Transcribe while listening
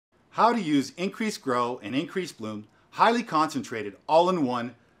How to use increased grow and increased bloom, highly concentrated,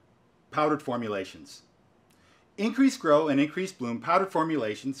 all-in-one powdered formulations. Increased grow and increased bloom powdered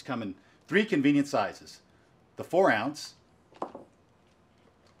formulations come in 3 convenient sizes: the 4 ounce,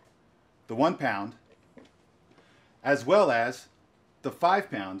 the 1 pound, as well as the 5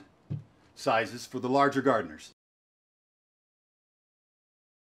 pound sizes for the larger gardeners.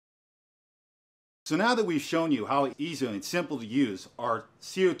 So now that we've shown you how easy and simple to use our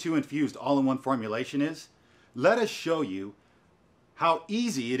CO2 infused all-in-one formulation is, let us show you how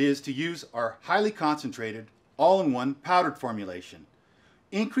easy it is to use our highly concentrated all-in-one powdered formulation.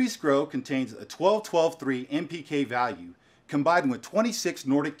 Increased Grow contains a 12-12-3 NPK value combined with 26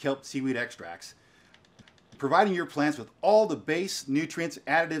 Nordic kelp seaweed extracts, providing your plants with all the base nutrients,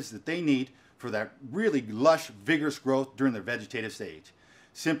 additives that they need for that really lush, vigorous growth during their vegetative stage.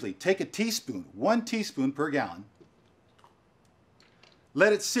 Simply take a teaspoon, 1 teaspoon per gallon,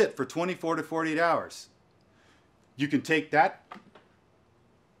 let it sit for 24 to 48 hours. You can take that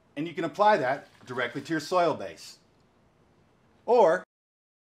and you can apply that directly to your soil base. Or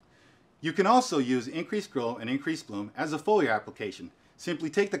you can also use Increased Grow and Increased Bloom as a foliar application. Simply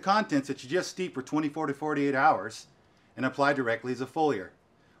take the contents that you just steep for 24 to 48 hours and apply directly as a foliar.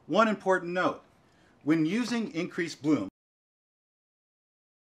 One important note: when using Increased Bloom,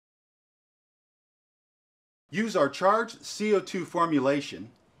 use our charged CO2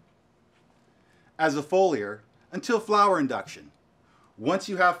 formulation as a foliar until flower induction. Once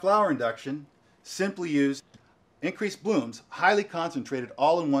you have flower induction, simply use Increased Bloom's highly concentrated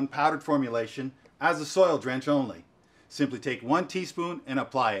all-in-one powdered formulation as a soil drench only. Simply take 1 teaspoon and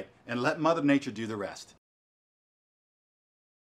apply it, and let Mother Nature do the rest.